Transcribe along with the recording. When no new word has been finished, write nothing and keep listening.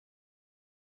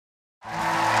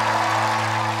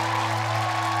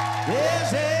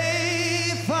There's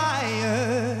a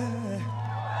fire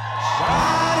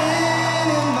shining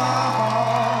in my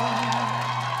heart,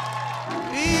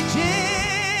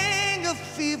 reaching a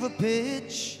fever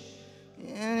pitch,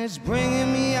 and it's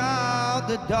bringing me out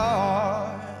the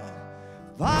dark.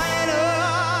 Finally,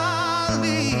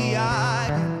 I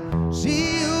can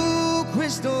see you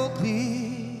crystal clear.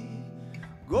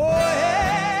 Go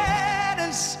ahead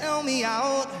and sell me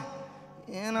out,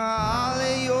 and I'll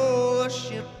lay your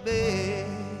ship bare.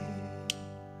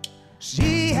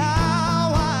 See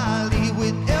how I leave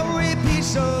with every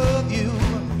piece of you.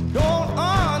 Don't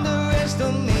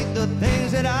underestimate the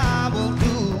things that I will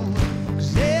do.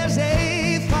 'Cause there's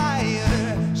a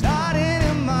fire starting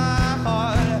in my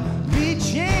heart,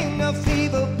 reaching a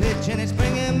fever pitch, and it's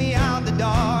bringing me out the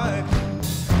dark.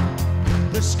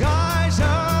 The scars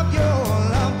of your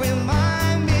love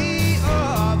remind me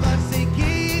of us. They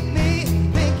keep me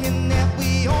thinking that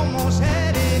we almost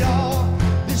had it all.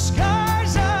 The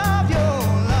scars of your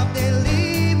love, they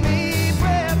leave me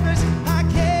breathless. I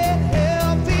can't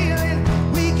help feeling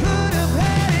we could have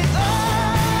had it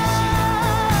all.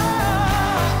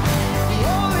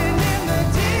 Rolling in the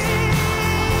deep,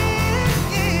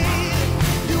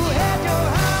 you had your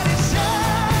heart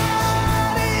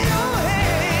inside of your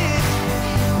head.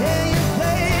 Then you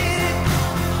played it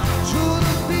to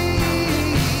the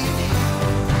beat.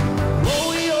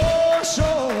 Roll your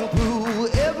soul through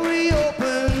every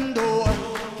open door.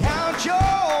 Count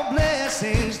your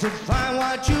blessings to find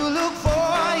what you look for.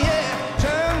 Yeah,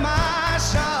 turn my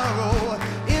sorrow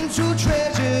into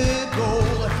treasured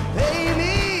gold. Pay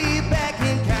me back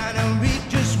in kind and reap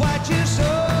just what you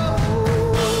sow.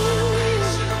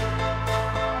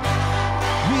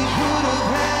 We could have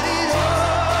had it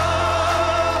all.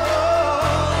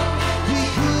 We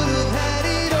could have had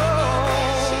it all.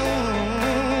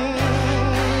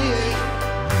 Yeah.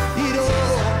 It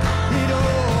all, it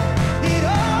all, it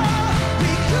all.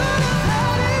 We could have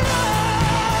had it all.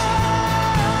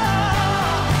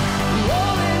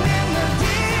 Rolling in the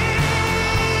deep.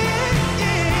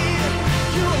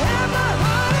 You have my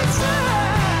heart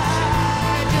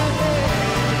inside your head.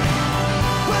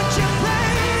 But you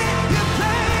played it, you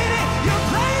played it, you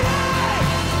played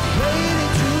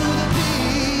it to the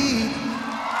beat.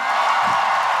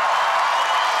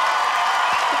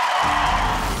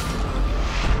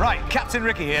 Right, Captain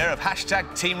Ricky here of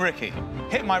 #Team Ricky.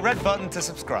 Hit my red button to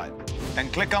subscribe,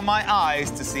 and click on my eyes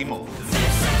to see more.